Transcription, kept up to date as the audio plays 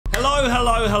Hello,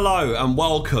 hello, hello, and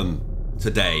welcome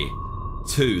today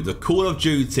to the Call of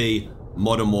Duty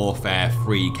Modern Warfare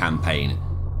 3 campaign.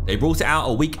 They brought it out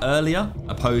a week earlier,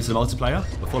 opposed to the multiplayer,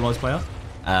 before the multiplayer.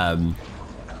 And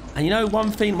you know,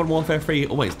 one thing Modern Warfare 3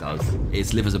 always does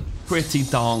is delivers a pretty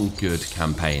darn good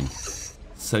campaign.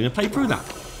 So I'm gonna play through that.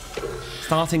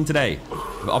 Starting today.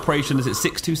 Operation, is it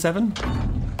 627?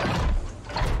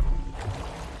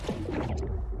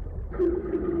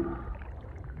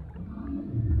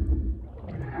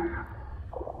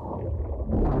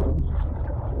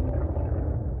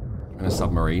 And a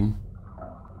submarine.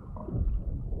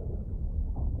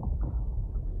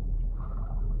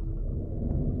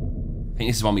 I think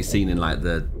this is one we've seen in like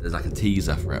there's like a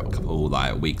teaser for it a couple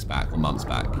like weeks back or months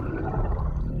back.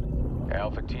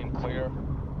 Alpha team clear.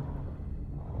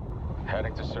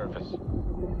 Heading to surface.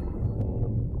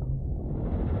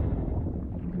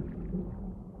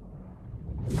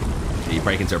 You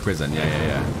break into a prison,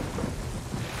 yeah.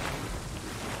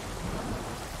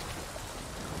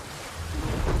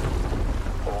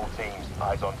 All teams,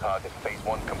 eyes on target. Phase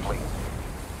 1 complete.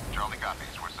 Charlie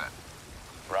copies, we're set.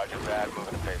 Roger that,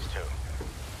 moving to phase 2.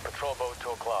 Patrol boat 2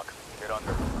 o'clock. Get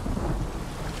under.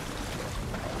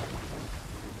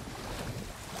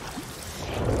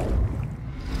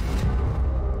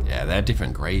 Yeah, they're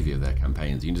different gravy of their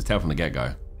campaigns. You can just tell from the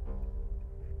get-go.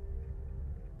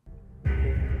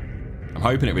 I'm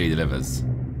hoping it really delivers.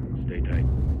 Stay tight.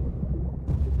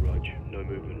 Rog, no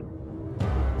movement.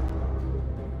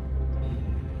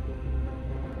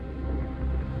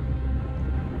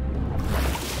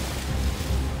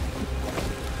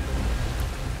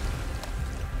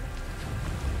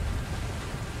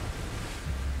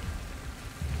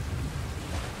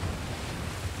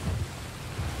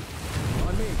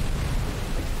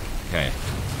 Okay,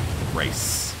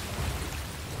 race.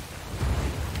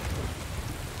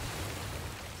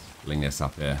 Bring this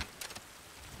up here.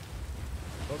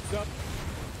 Hooks up.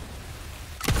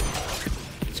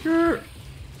 Skirt.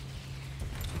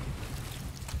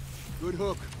 Good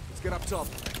hook. Let's get up top.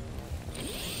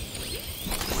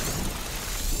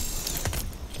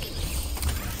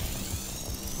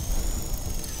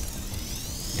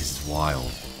 This is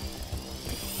wild.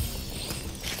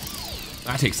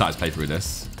 I'm actually excited to play through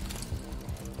this.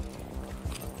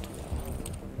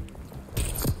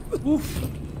 Oof.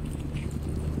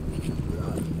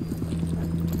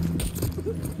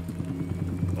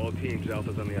 All teams,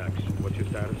 Alpha's on the axe. What's your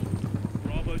status?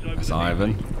 Bravo's over. That's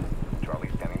Ivan. Charlie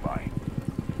standing by.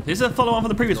 This is a follow-on from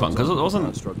the previous one, because it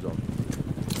wasn't...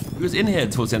 We was in here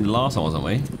towards the end of the last one, wasn't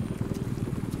we?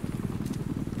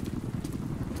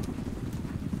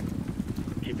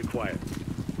 Keep it quiet.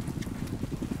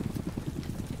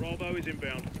 Bravo is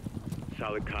inbound.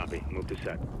 Solid copy. Move to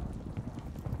set.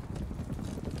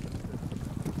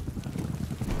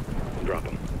 Drop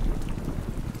him.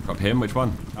 Drop him, which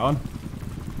one? That one?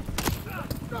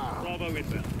 Bravo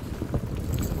inbound.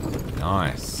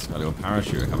 Nice. Got a little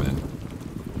parachuter coming in.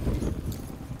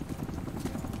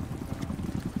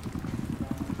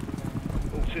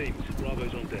 All teams,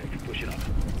 Bravo's on deck. Push it up.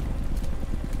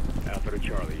 Alpha to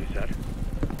Charlie, you set?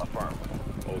 Affirm.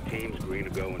 All teams, green to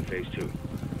go in phase 2.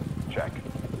 Check.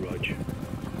 Rog.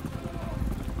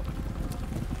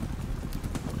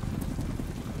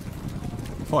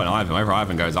 Fine, Ivan. Wherever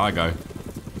Ivan goes, I go.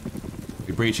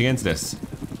 We're breaching into this.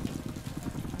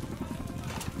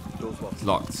 It's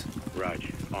locked. Rog,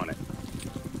 on it.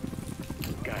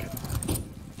 Got it.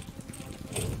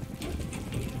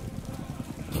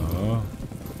 Oh.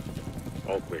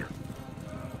 All clear.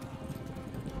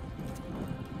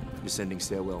 Descending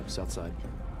stairwell, south side.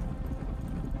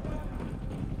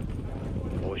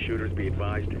 All shooters be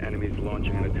advised, enemies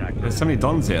launching an attack. There's so many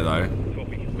dons here, though.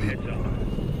 Copy. Heads up.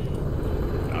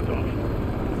 Knock off.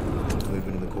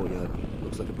 Movement in the courtyard.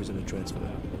 Looks like a prisoner transfer.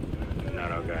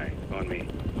 Not our guy. On me.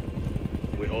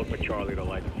 We hold for Charlie to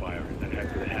light the fire, then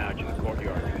head to the hatch in the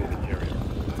courtyard to move interior.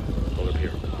 Hold up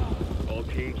here. All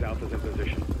teams, Alpha's in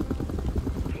position.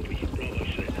 Copy. Bravo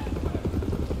set.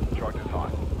 Charge is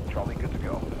on. Charlie good to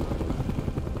go.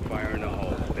 Fire in the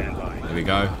hole. Stand by. There we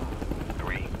go.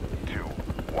 3, 2,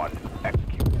 1.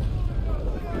 Execute.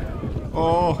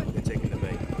 Oh. They're taking the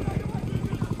bait.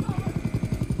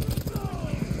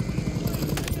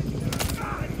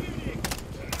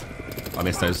 I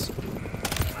missed those.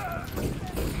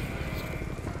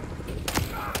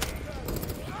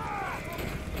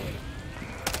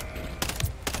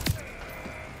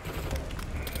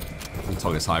 I'll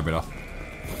toggle this hybrid off.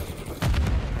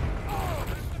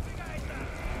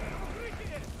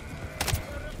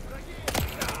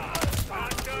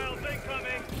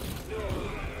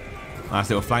 Nice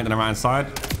little flank on the right side.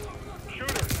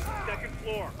 Shooter, second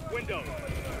floor, window.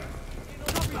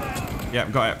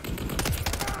 Yep, got it.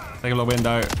 Take a little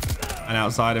window and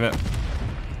outside of it.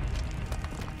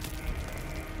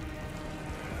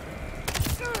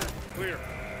 Clear.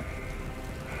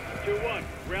 2-1.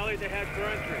 Rally the hatch for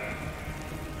entry.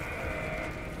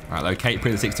 Alright, locate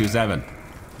prison 627.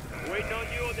 Waiting on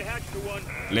you on the hatch,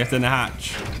 2-1. Lifting the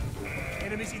hatch.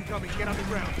 Enemies incoming. Get on the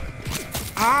ground.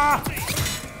 Ah!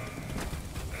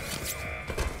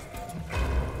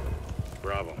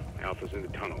 Bravo. Alpha's in the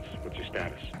tunnels. What's your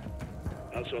status?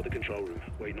 Outside the control room.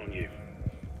 Waiting on you.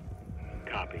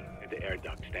 Copy. At the air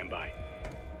duct. Stand by.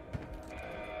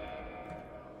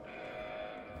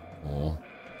 Oh.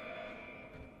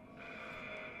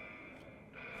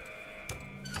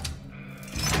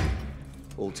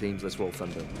 All teams, let's roll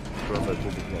thunder. Bravo,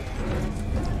 pull the plug.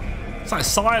 It's like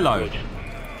Silo.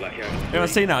 Blackout. You ever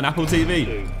seen that on Apple TV?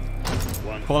 2,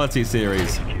 1. Quality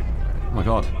series. Oh my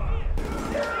god.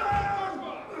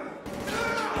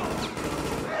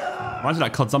 Reminds me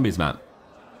of that COD Zombies map.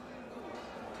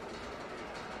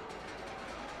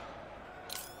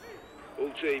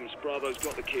 All teams, Bravo's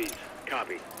got the keys.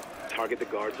 Copy. Target the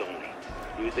guards only.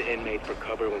 Use the inmates for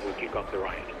cover when we kick off the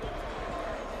riot.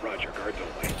 Roger, guards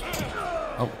only.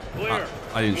 Oh, Clear.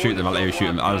 I didn't shoot them. I let you shoot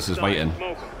them. I was just waiting.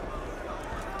 Smoke 'em.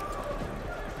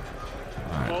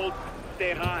 Alright. Hold.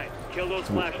 Stay high. Kill those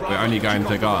flash. We're only going to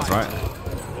the guards, right?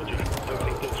 Roger.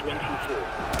 Opening books 1 through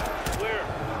 4. Clear.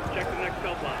 Check the next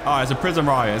cell block. Oh, it's a prison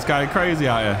riot. It's going crazy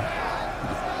out here.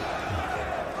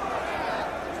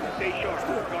 Stay sharp.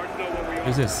 Guards know where we are.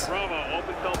 Who's this? Bravo.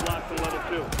 Open cell blocks on level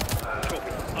 2.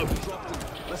 Copy. Out.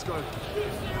 Let's go.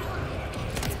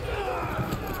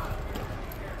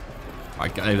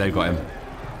 They've got him.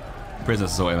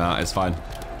 Prisoners sort him out. It's fine.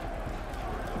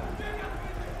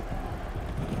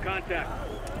 Contact.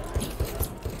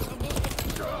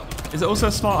 Is it also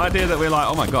a smart idea that we're like,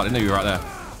 oh my god, I didn't know you were right there.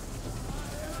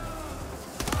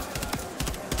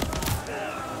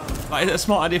 Like, is it a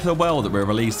smart idea for the world that we're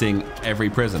releasing every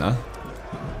prisoner?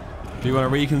 Do you want to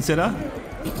reconsider?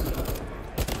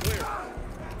 Clear.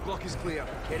 Block is clear.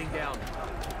 Heading down.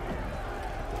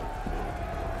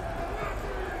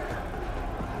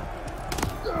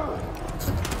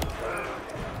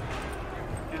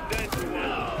 Descend to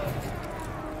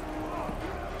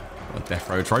 1. A death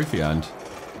row trophy earned.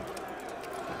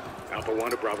 Alpha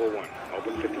 1 to Bravo 1.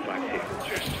 Open 55 here.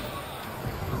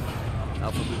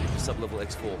 Alpha moving to sub-level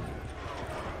X4.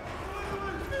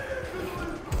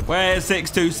 Where's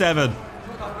 627?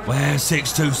 Where's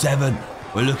 627?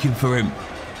 We're looking for him.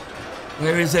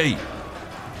 Where is he?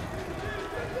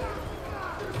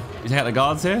 You take out the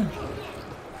guards here?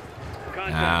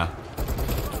 Contact. Nah.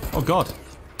 Oh god.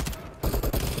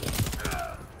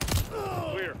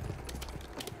 Clear.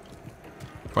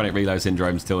 Chronic reload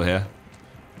syndrome still here.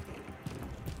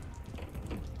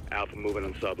 Alpha moving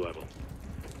on sub-level.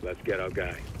 Let's get our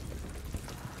guy.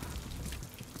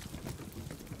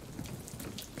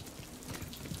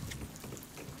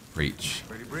 Breach.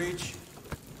 Ready, breach.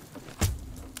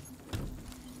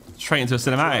 Straight into a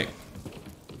cinematic.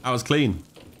 That was clean.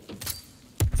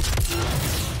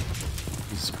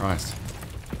 Jesus Christ.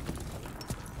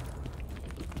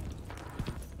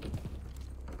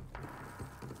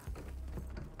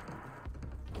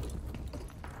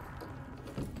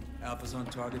 Alpha's on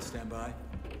target. Stand by.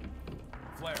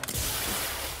 Flare.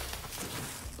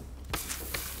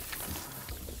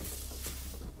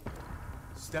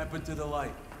 Step into the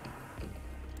light.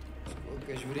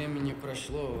 Сколько ж времени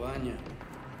прошло, Ваня?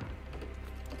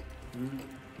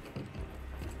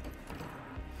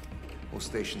 All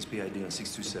stations PID on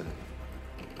 627.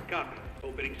 Copy.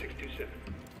 Opening 627.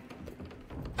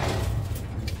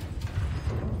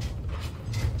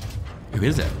 Who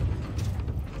is it?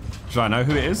 Should I know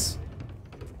who it is?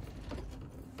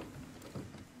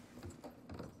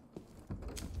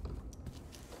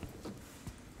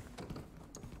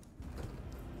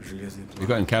 Железный We've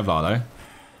got in Kevlar though.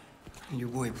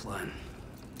 Любой план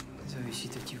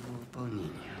зависит от его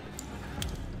выполнения.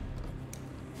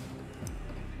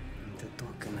 Это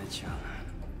только начало.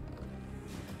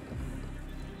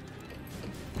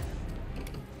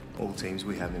 All teams,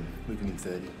 we have him. Moving in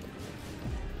 30.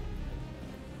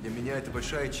 Для меня это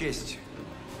большая честь.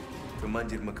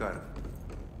 Командир Макаров.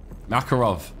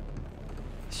 Makarov.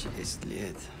 6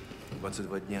 лет.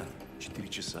 22 дня, 4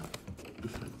 часа.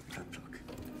 Браток.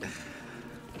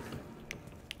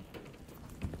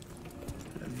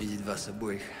 Рад видеть вас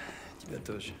обоих. Тебя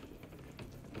тоже.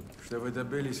 Что вы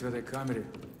добились в этой камере?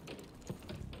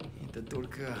 Это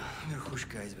только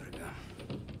верхушка айсберга.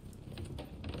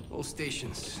 All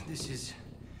stations, this is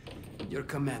your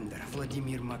commander,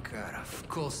 Vladimir Makarov.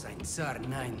 Call sign Tsar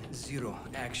 90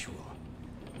 actual.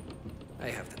 I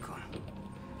have the con.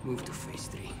 Move to phase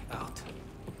 3. Out.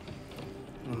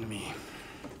 On me.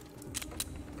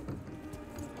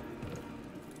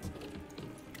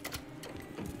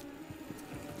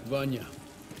 Vanya,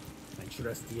 I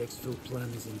trust the exfil plan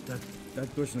is intact. Так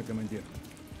точно, командир.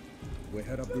 We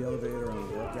head up the elevator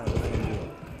and work out what to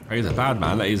do. He's a bad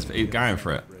man. He's going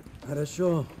for it.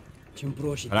 Хорошо. Чем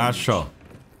проще. Хорошо.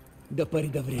 До поры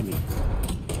до времени.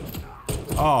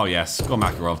 Oh, yes. Go on,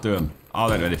 Makarov. Do him. I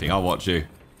don't do anything. I'll watch you.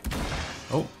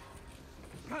 Oh.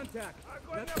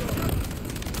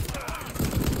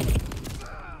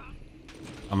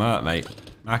 I'm hurt, mate.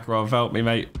 Makarov, help me,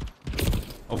 mate.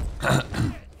 Oh.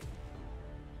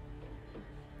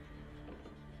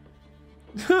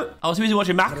 I was busy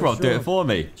watching Makarov do it for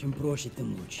me. Чем проще,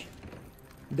 тем лучше.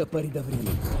 До поры до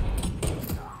времени.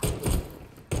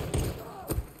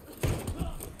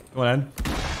 Go on, then.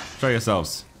 Show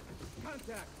yourselves.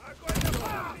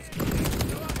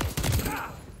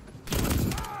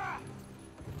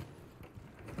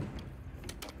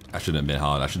 That shouldn't have been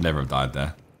hard. I should never have died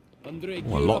there.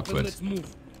 Oh, a Lockwood.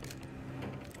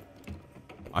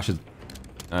 I should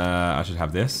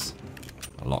have this.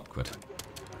 A Lockwood.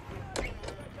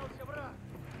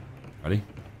 Ready?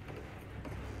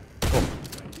 Oh.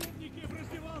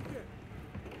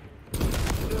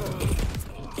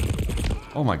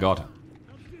 Oh my god.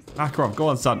 Makarov, go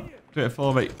on, son. Do it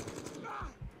for me.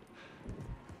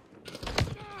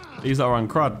 These are on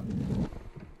crud.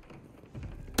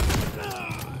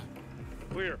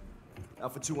 Clear.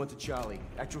 Alpha 2-1 to Charlie.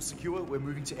 Actual secure, we're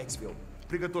moving to exfil.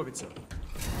 Приготовиться.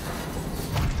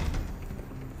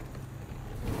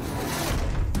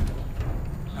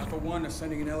 Alpha 1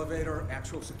 ascending an elevator.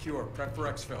 Actual secure. Prep for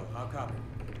exfil. How copy?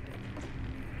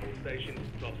 All stations,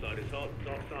 topside is hot.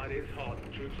 Topside is hot.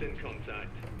 Troops in contact.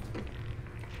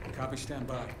 Copy, stand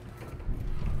by.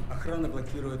 Охрана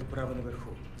блокирует право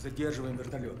наверху. Задерживаем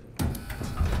вертолет.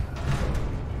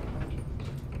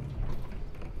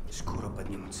 Скоро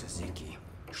поднимутся зеки,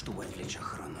 чтобы отвлечь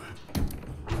охрану.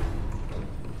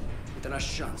 Это наш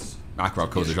шанс. Makarov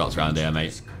calls the shots around here,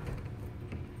 mate.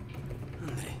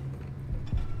 Andrei,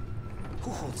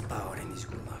 who holds power in this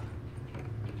gulag?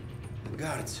 The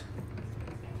guards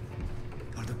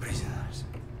or the prisoners?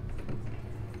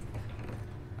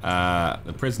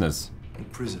 The prisoners. The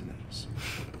prisoners.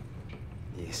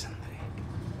 Yes, Andrei.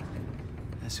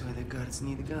 That's why the guards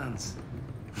need guns.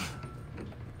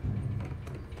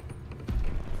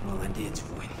 Молодец,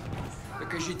 воин.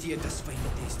 Покажите это своими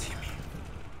действиями.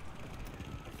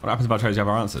 What happens if I chose the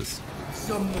other answers?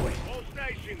 За мной. All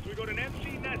stations, we got an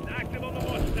MC nest active on the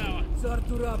watchtower.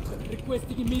 Zerkaa Raptor,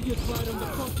 requesting immediate fire on the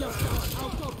courtyard tower.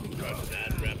 Out of me. That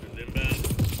Raptors inbound.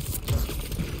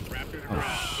 Raptors ground.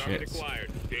 Target shit. acquired.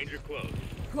 Danger close.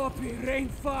 Copy, rain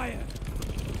fire.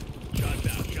 Shots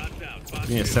out, shots out. Spot Give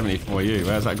me a 74U.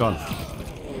 Where's that gone?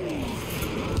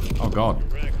 Oh god.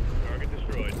 Correct. Target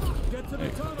destroyed. Get to the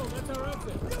tunnel, that's our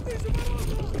exit.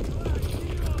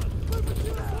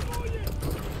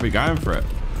 We going for it.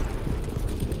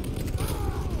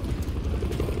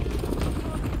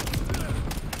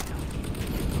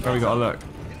 Where we gotta look?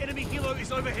 Enemy helo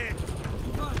is overhead.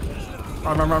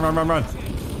 Run, run, run, run, run, run.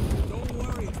 Don't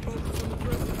worry, it's focused on the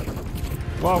prison.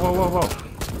 Whoa, whoa, whoa, whoa.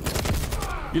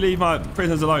 You leave my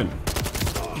prisoners alone.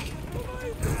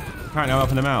 Apparently I'm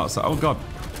helping them out, so oh god.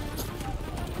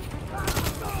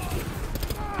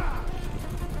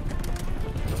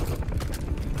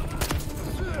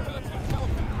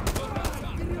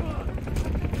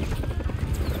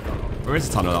 Where is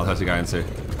the tunnel I was supposed to go into?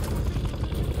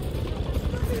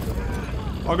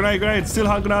 Oh, grenade, grenade, still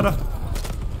hand grenade.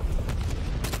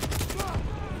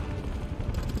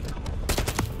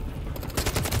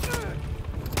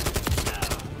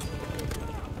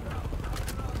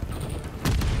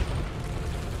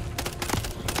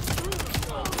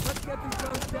 Let's get these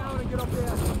guns down and get up there.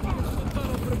 Get into the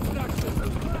tunnel for extraction.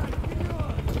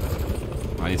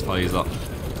 I need to follow these up.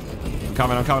 I'm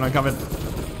coming, I'm coming, I'm coming.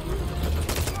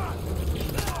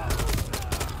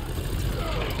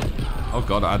 Oh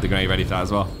god, I had the grenade ready for that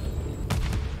as well.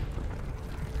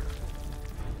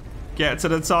 Get to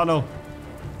the tunnel.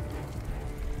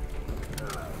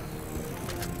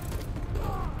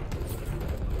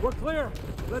 We're clear.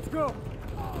 Let's go.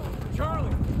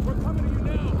 Charlie, we're coming to you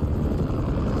now.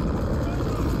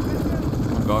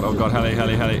 Oh god, heli,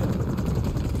 heli, heli.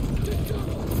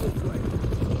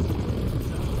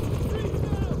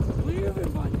 Leave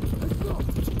everybody. Let's go.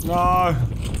 No.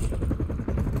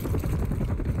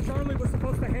 Charlie was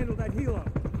supposed to handle that helo.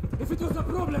 If it was a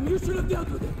problem, you should have dealt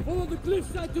with it. Follow the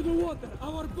cliffside to the water.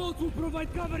 Our boats will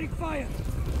provide covering fire.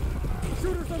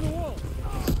 Shooters on the wall.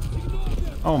 Ignore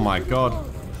them. Oh my god.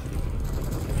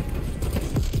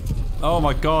 Oh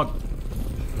my god.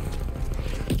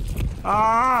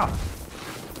 Ah!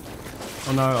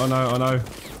 Oh no, oh no, oh no.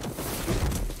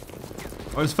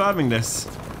 I was firming this.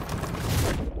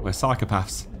 We're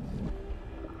psychopaths.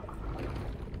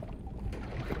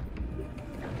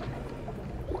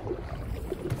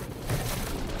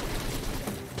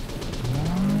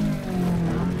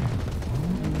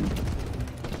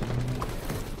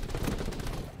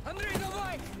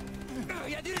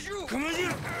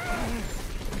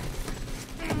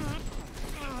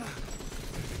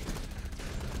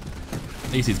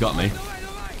 At least he's got me.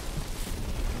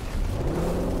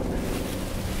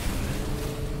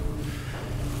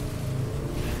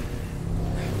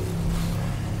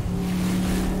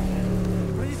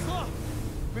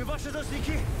 Мы ваши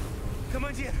должники,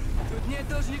 командир. Тут нет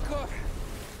должников.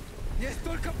 Есть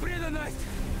только преданность.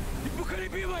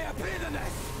 Непоколебимая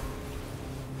преданность.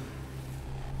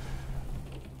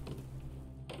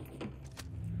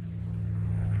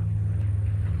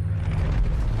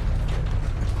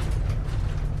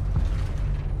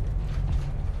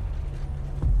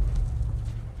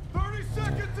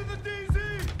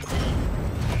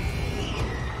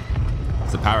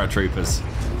 It's the paratroopers.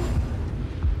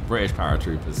 British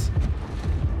paratroopers.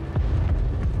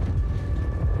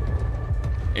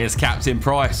 It's Captain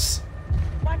Price.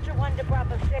 Watcher 1 to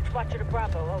Bravo 6, Watcher to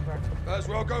Bravo, over. As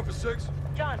well, go for 6.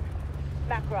 John,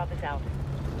 Makarov is out.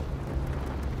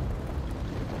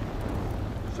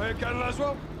 Say again,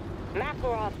 Laswell.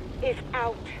 Makarov is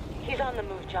out. He's on the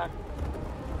move, John.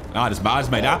 Ah, this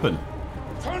made it happen.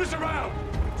 Turn us around!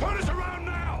 Turn us around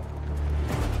now!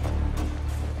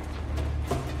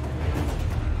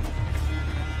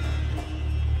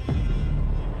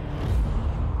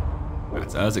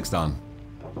 It's Urzikstan.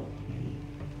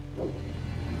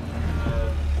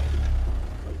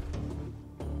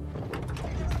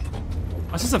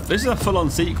 This is a full-on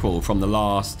sequel from the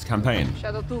last campaign.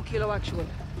 Shadow 2, Kilo Actual.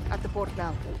 At the port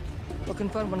now. We'll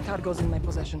confirm when cargo's in my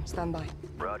possession. Stand by.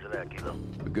 Roger that, Kilo.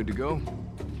 We're good to go?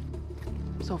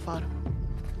 So far.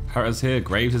 Parrot's here,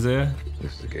 Graves is here.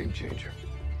 This is a game changer.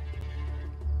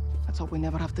 Let's hope we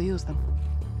never have to use them.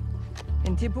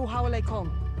 In Tibu Hawale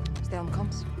Com. Stay on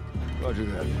comms. Roger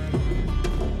that.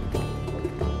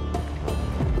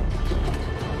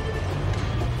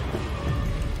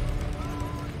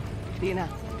 Dina.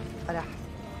 Farah.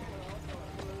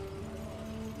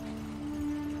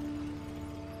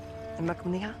 أمك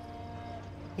منيحة؟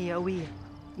 هي قوية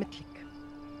مثلك.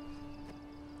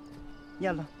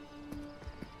 يلا.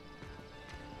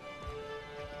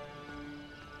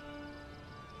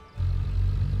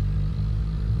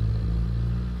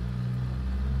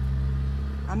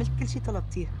 عملت كل شي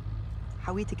طلبتيه.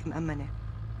 حويتك مأمنة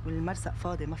والمرسق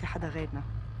فاضي ما في حدا غيرنا.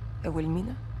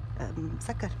 والمينا؟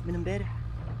 مسكر من امبارح.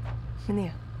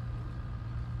 منيح.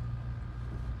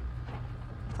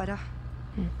 فرح.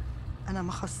 أنا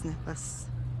ما خصني بس.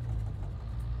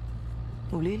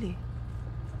 قوليلي.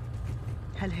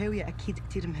 هالهاوية أكيد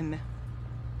كتير مهمة.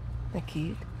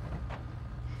 أكيد.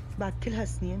 بعد كل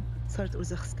هالسنين صارت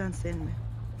أوزبكستان سالمة.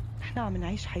 إحنا عم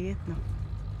نعيش حياتنا.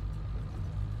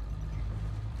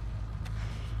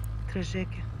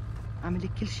 ترجاكي اعملي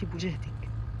كل شي بوجهتك.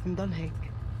 نضل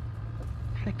هيك.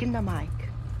 إحنا كلنا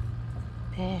معك.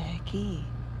 إيه أكيد.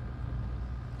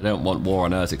 I don't want war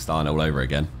on Urzikstan all over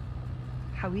again.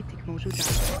 حويتك موجودة.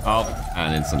 Oh,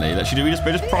 and instantly.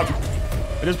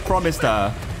 We just promised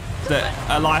her that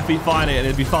her life would be fine and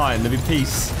it'd be fine, there'd be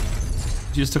peace.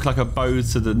 She just took like a bow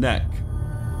to the neck.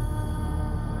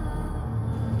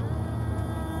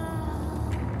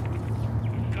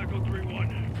 Echo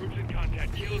 3-1, troops in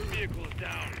contact. Kilo's vehicle is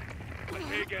down. I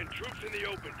say again, troops in the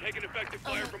open, taking effective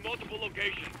fire from multiple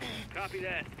locations. Copy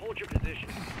that. Hold your position.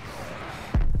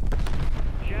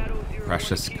 Shadow 0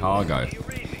 Precious cargo. Do you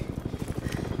read me?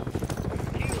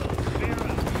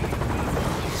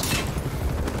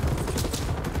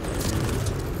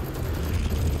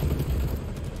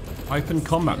 Open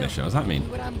combat mission, what does that mean?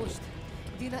 We're ambushed.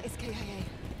 Dina is KIA.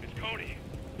 It's Coney.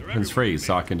 Opens freeze,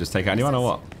 so I can just take out anyone or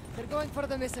what? They're going for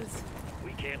the missiles.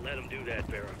 We can't let them do that,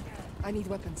 Farah. I need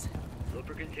weapons. Look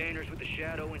for containers with the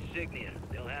Shadow insignia.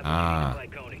 They'll have Ah.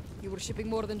 like Coney. You were shipping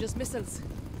more than just missiles.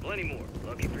 Plenty more.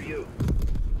 Lucky for you.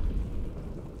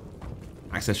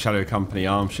 Access Shadow Company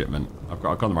arms shipment. I've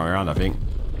gone the wrong way around, I think.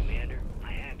 Commander,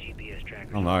 I have GPS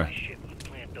trackers Oh no. on my ship. You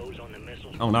plant those on the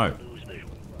missiles. Oh no. Lose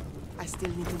visual. I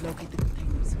still need to locate the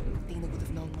containers. Dina would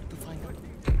have known where to find them.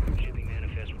 Shipping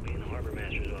manifest will be in the harbor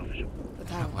master's office. But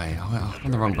how? Wait, I'm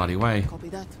on the wrong bloody way. Copy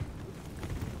that.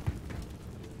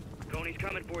 Coney's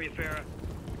coming for you, Farah.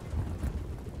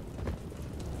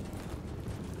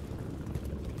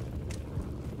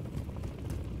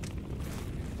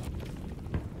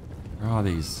 are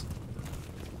these?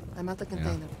 I'm at the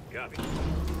container. Copy.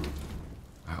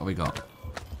 What have we got?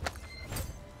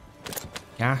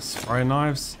 Gas, throwing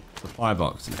knives, supply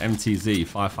box, an MTZ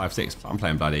 556. I'm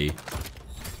playing bloody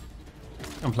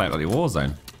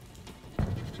Warzone.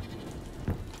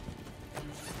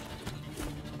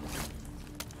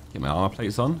 Get my armor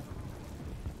plates on.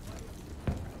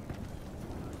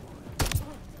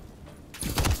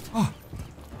 Oh,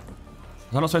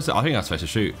 was I not supposed to? I think I was supposed to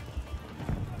shoot.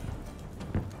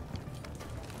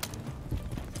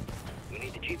 We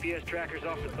need the GPS trackers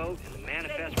off the boat and the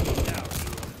manifest from the tower.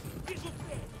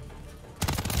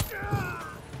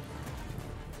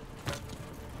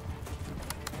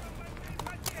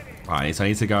 Right, so I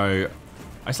need to go.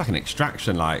 It's like an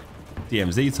extraction, like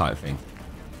DMZ type thing.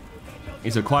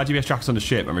 Need to acquire GPS trackers on the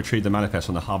ship and retrieve the manifest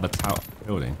from the harbour tower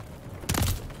building.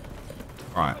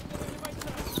 Right.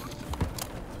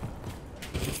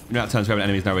 You know that turns when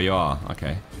enemies know where you are.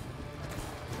 Okay.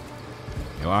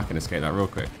 Yeah, well, I can escape that real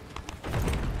quick.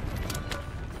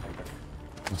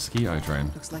 Mosquito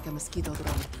drone. Looks like a mosquito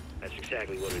drone. That's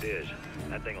exactly what it is.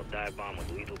 That thing will dive bomb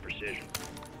with lethal precision.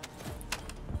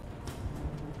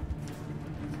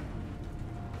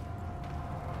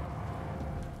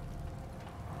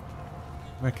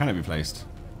 Where can it be placed?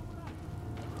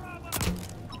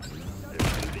 There's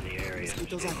food in the area.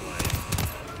 Mosquitoes out.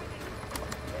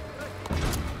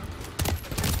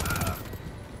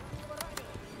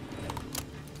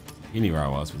 You knew where I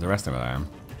was, but the rest of it I am.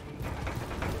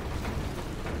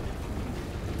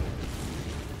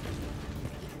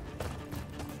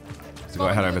 So go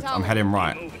ahead over. I'm heading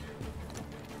right.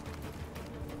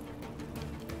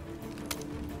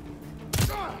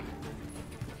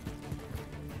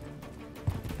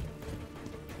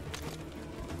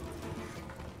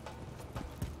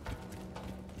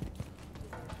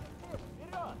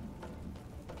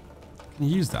 Can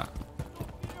you use that?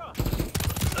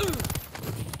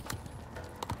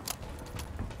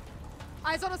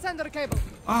 Eyes on a sender cable.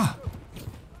 Ah!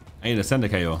 I need a sender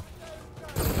cable.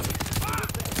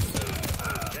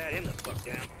 That him the fuck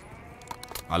down.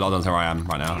 I logged onto where I am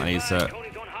right now. I need to.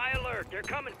 Tony's on high alert. They're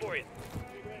coming for you.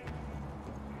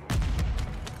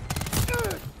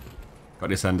 Got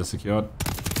the sender secured.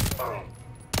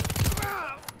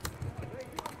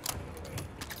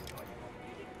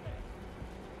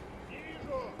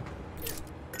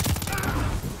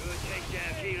 Good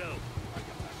takedown, Kilo.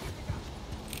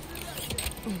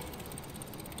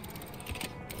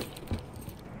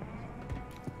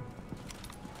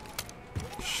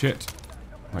 Shit.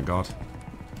 Oh my god.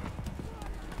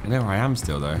 I know where I am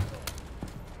still though.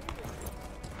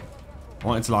 I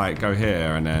wanted to like go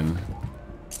here and then.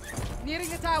 Nearing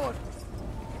the tower.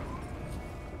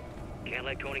 Can't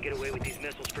let Tony get away with these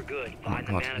missiles for good. Find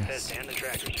the God, manifest yes. and the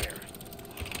tracker spare.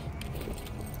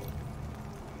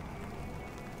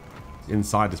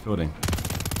 Inside this building.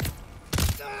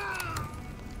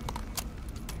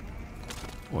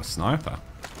 Oh, a sniper.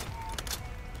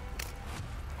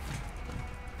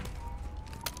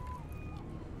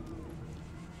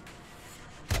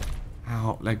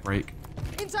 Ow, leg break.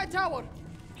 Inside tower.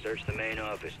 Search the main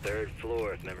office, 3rd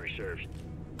floor, if memory serves.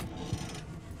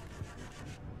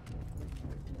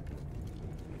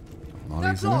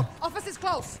 Molly's in there. Office is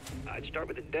close. I'd start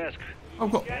with the desk. Oh,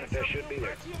 God. Manifest should be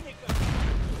there.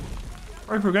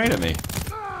 Throw a grenade at me.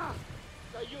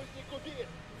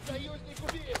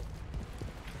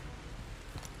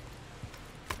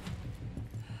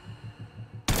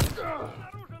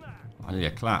 I need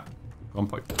a clap. Go on,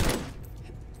 point.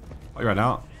 Oh, you ran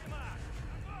out.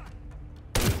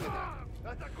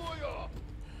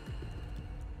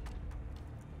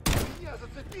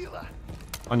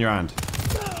 On your hand.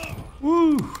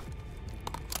 Woo!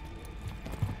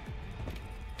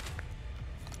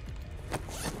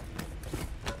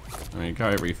 There you go,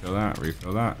 refill that,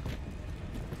 refill that.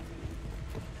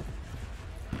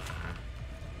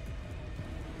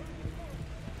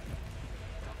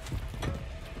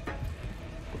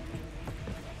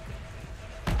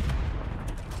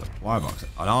 Supply box.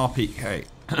 An RPK.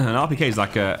 An RPK is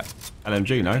like a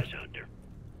LMG, no?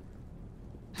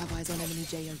 Have eyes on enemy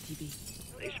JLTV.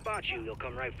 They spot you, they'll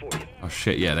come right for you. Oh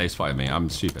shit, yeah, they spotted me. I'm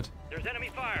stupid. There's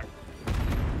enemy fire.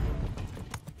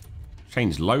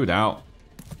 Change loadout.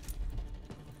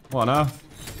 What on earth?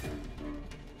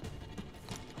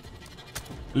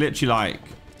 Literally like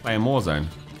playing Warzone.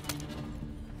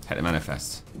 Hit the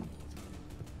manifest.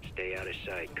 Stay out of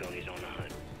sight, Coney's on the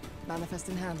hunt. Manifest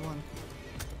in hand, one.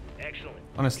 Excellent.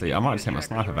 Honestly, I might just take my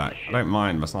sniper back. I don't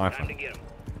mind my sniper. Time to get 'em.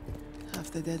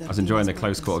 Half the dead I was enjoying the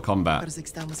close quarter combat.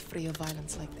 Kazakhstan was free of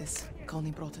violence like this.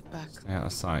 Coney brought it back. Stay out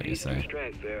of sight, you Decent say.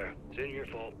 strength there. It's in your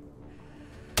fault.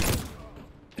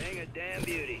 Dang it. damn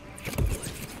beauty.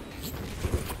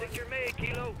 Think you're made,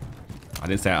 Kilo. I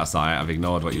didn't stay out of sight. I've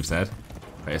ignored what you've said.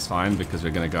 But it's fine because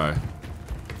we're going to go.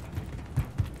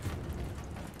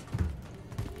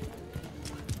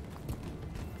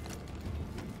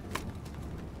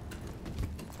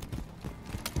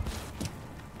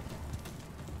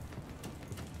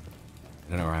 I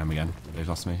don't know where I am again. They've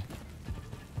lost me.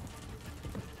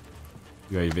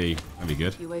 UAV. That'd be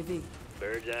good. UAV.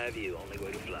 Bird's eye view, only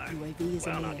way to fly. UAV is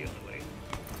well, on the not the way. only way.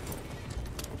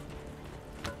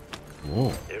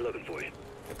 Whoa. They're looking for you.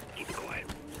 Keep it quiet.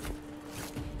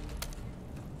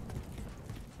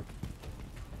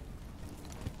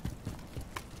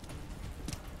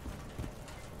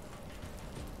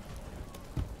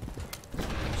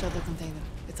 Shut the container.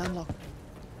 It's unlocked.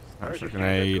 That's a First,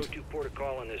 grenade. go-to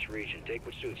protocol in this region. Take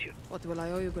what suits you. What will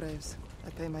I owe you, Graves? I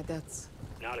pay my debts.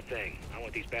 Not a thing. I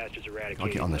want these bastards eradicated.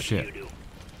 I'll get on the What do ship. you do?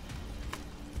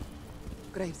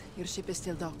 Graves, your ship is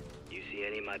still docked. You see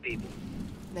any of my people?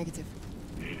 Negative.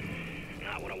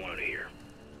 Not what I wanted to hear.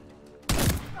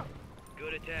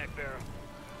 Good attack, Barrow.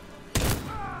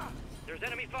 There's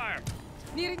enemy fire.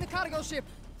 Nearing the cargo ship.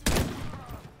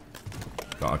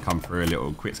 Gotta come through a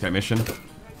little quick scope mission.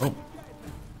 Oh.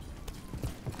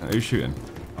 Who's shooting?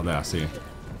 Oh, there, I see you.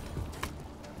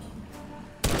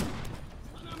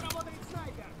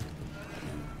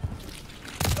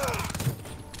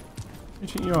 Who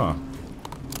think you are?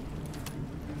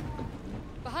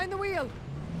 Behind the wheel.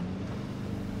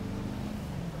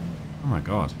 Oh my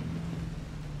god.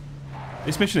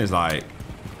 This mission is like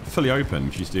fully open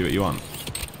if you just do what you want.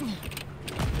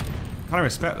 Kind of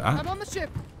respect that. I'm on the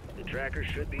ship. The trackers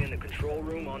should be in the control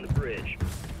room on the bridge.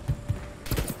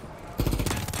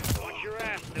 Watch your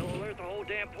ass. They'll alert the whole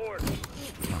damn port.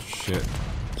 Oh shit.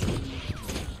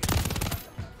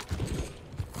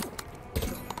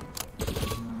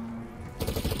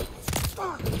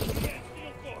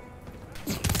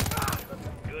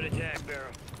 Good attack,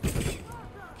 Barrow.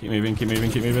 Keep moving, keep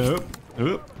moving, keep moving. Up,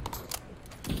 up.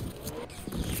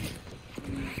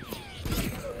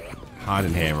 Hide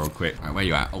in here real quick. Right, where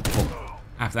you at? Oh, oh.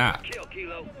 Have that. Kill,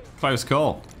 Kilo. Close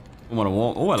call. I want to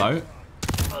walk. Oh, hello.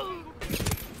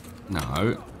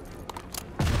 No.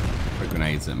 Throw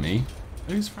grenades at me.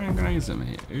 Who's throwing grenades at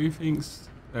me? Who thinks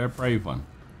they're a brave one?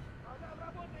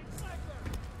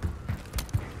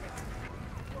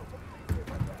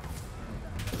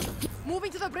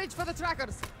 Moving to the bridge for the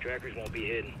trackers. Trackers won't be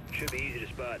hidden. Should be easy to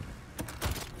spot.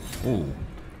 Oh.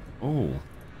 Oh.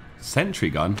 Sentry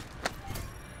gun.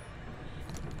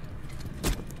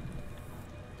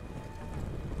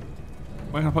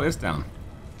 Where can I put this down?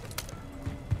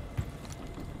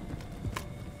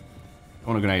 I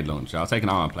want a grenade launcher. I'll take an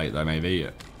armor plate though, maybe.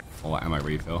 Or ammo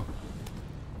refill.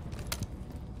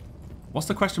 What's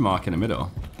the question mark in the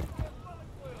middle?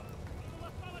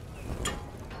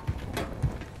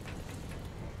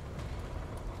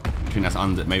 I think that's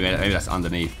under. Maybe that's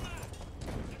underneath.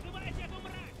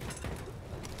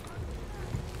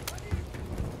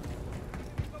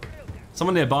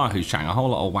 Someone nearby who's chatting a whole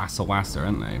lot of wassa,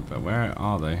 aren't they? But where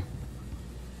are they?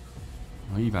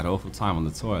 Oh, you've had an awful time on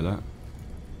the toilet.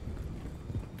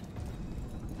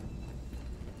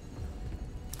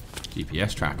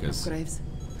 GPS trackers. Graves,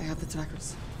 I have the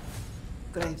trackers.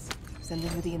 Graves,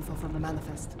 sending me the info from the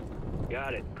manifest.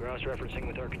 Got it. Cross-referencing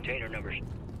with our container numbers.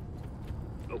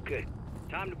 Okay.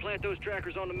 Time to plant those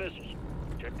trackers on the missiles.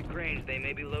 Check the cranes. They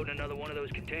may be loading another one of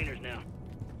those containers now.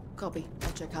 Copy.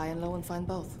 I'll check high and low and find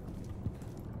both.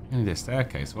 I need a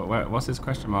staircase. What's this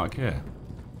question mark here?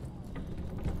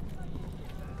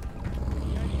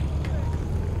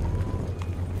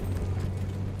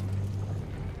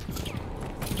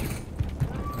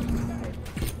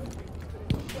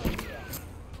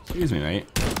 Excuse me, mate.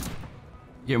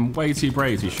 You're getting way too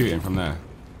brave to be shooting from there.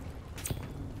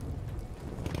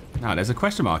 No, there's a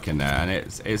question mark in there, and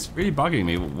it's really bugging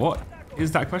me. What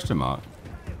is that question mark?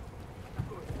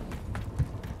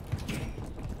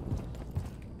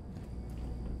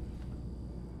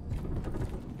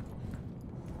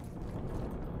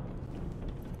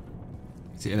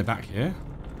 Is it in the back here?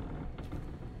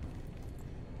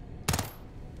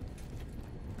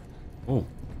 Oh.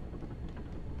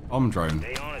 Bomb drone.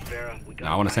 Stay on it, Farah. We got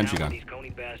No, I want a sentry gun. These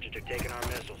coney bastards are taking our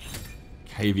missiles.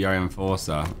 KVO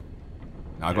Enforcer.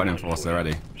 No, I got an Enforcer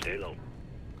already. Stay low.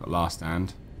 Got Last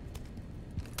Stand.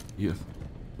 Beautiful.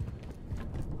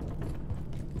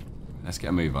 Let's get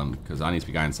a move on, because I need to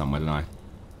be going somewhere, don't I?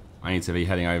 I need to be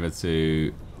heading over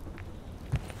to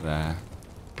there.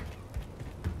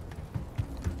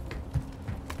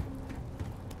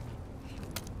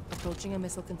 Approaching a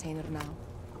missile container now.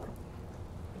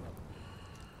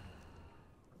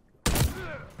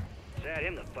 Pat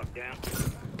him the fuck down.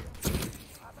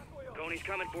 Coney's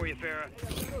coming for you, Farah.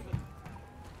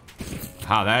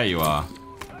 Ah, there you are.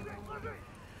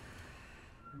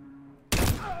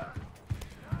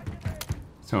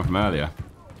 Someone from earlier.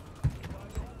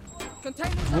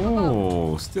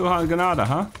 Oh, still had a Granada,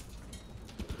 huh?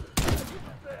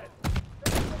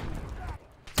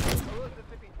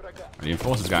 The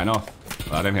enforcer's going off.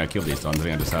 Well, I don't think I killed these times. I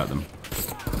think I just hurt them.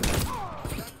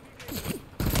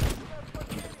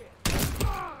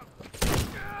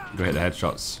 Go hit the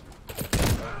headshots.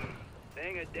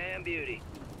 Thing a damn beauty.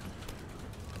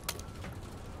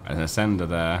 There's an ascender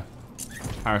there.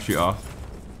 Parachute off.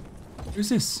 Who's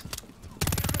this?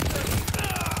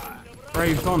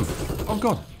 Brave gone. Oh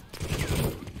god.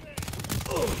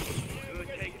 Good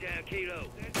takedown, Kilo.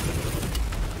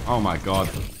 Oh my god.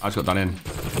 I just got done in.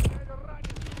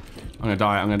 I'm gonna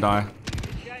die. I'm gonna die.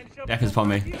 Death is upon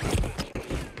me.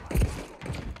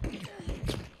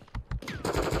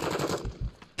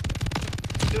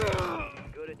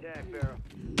 Good attack, Farah.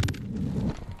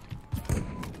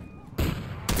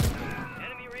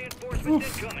 Enemy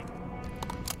reinforcements incoming.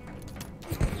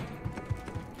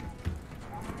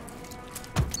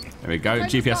 There we go.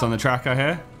 GPS on the tracker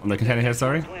here. On the container here,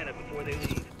 sorry. Planet before they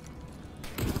leave.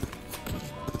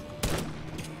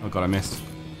 Oh god, I missed.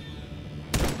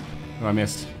 Oh, I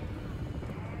missed.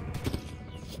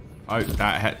 Oh,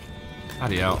 that hit.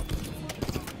 Bloody hell.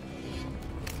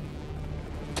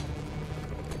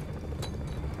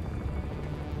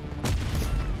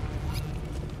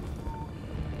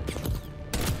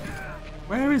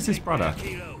 Where is this brother?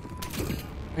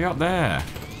 Way up there.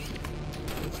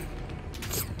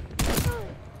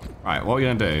 Right, what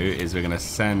we're gonna do is we're gonna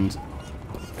send.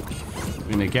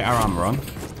 We're gonna get our armor on.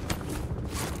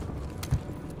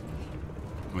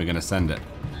 We're gonna send it.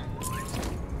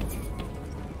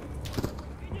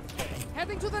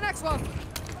 Heading to the next one.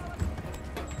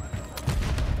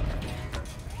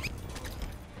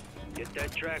 Get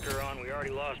that tracker on. We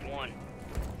already lost one.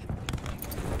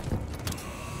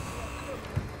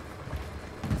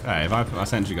 Okay, if I put my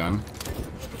sentry gun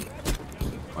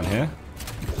on here,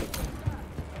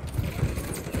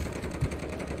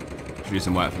 should do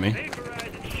some work for me.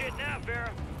 Vaporizing shit now,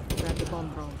 Farah. Grab the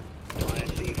bomb, bro.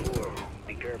 C4.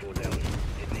 Be careful with that one.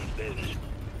 It means business.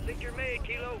 Think you're made,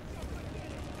 Kilo.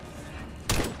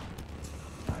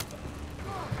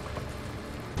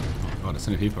 God, there's so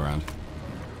many people around.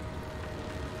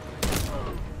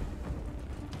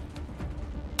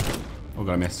 Oh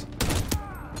god, I missed.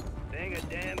 Thing a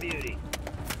damn beauty.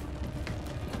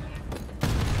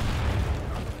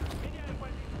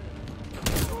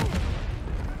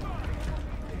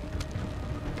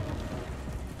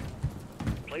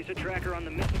 Place a tracker on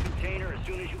the missile container as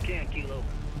soon as you can, Kilo.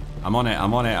 I'm on it,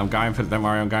 I'm on it, I'm going for it, don't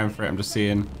worry, I'm going for it, I'm just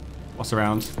seeing what's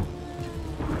around.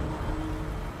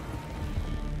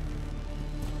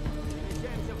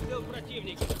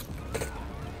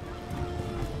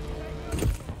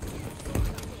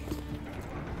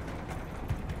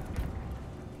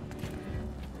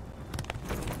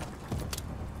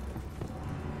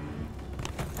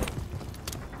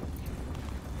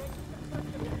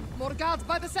 More guards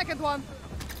by the second one.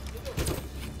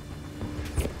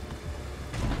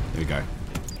 Here we go.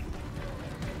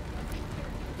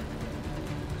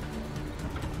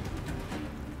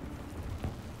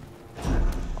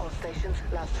 All stations,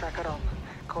 last tracker on.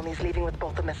 Coney's leaving with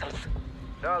both the missiles.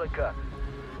 Zerkaa,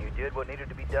 you did what needed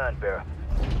to be done, Farah.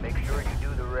 Make sure you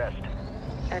do the rest.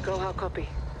 Echo, how copy?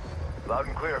 Loud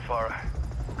and clear, Farah.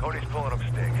 Coney's pulling up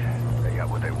stakes. They got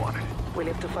what they wanted. We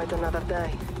live to fight another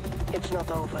day. It's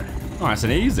not over. Oh, it's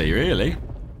an easy, really.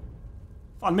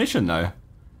 Fun mission, though.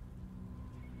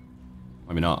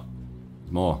 Maybe not.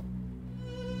 There's more.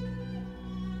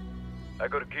 I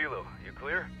go to Kilo. You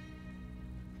clear?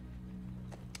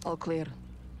 All clear.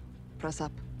 Press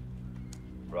up.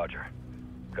 Roger.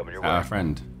 Coming your Our way.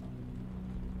 friend.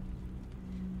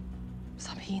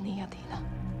 Samhini Yadina.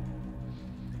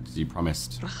 You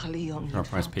promised. Rachalion. I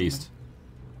promised peace.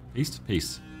 Peace?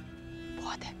 Peace.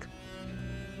 Boadek.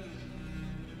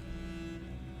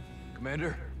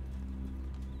 Commander?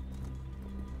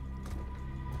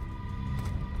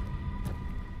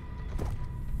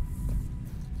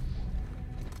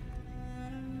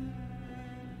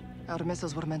 Our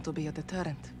missiles were meant to be a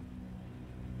deterrent.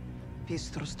 Peace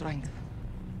through strength.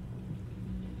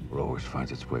 It always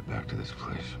finds its way back to this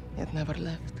place. It never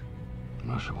left.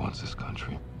 Russia wants this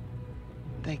country.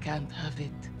 They can't have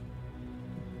it.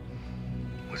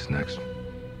 What's next?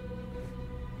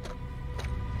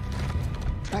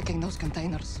 Tracking those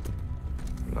containers.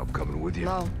 I'm coming with you.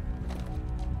 No.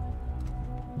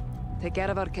 Take care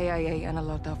of our KIA and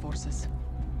alert our forces.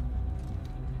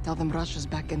 Tell them Russia's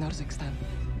back in Urzikstan.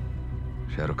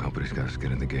 Shadow Company's got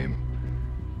skin in the game.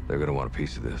 They're gonna want a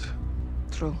piece of this.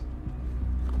 True.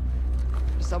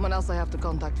 There's someone else I have to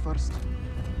contact first.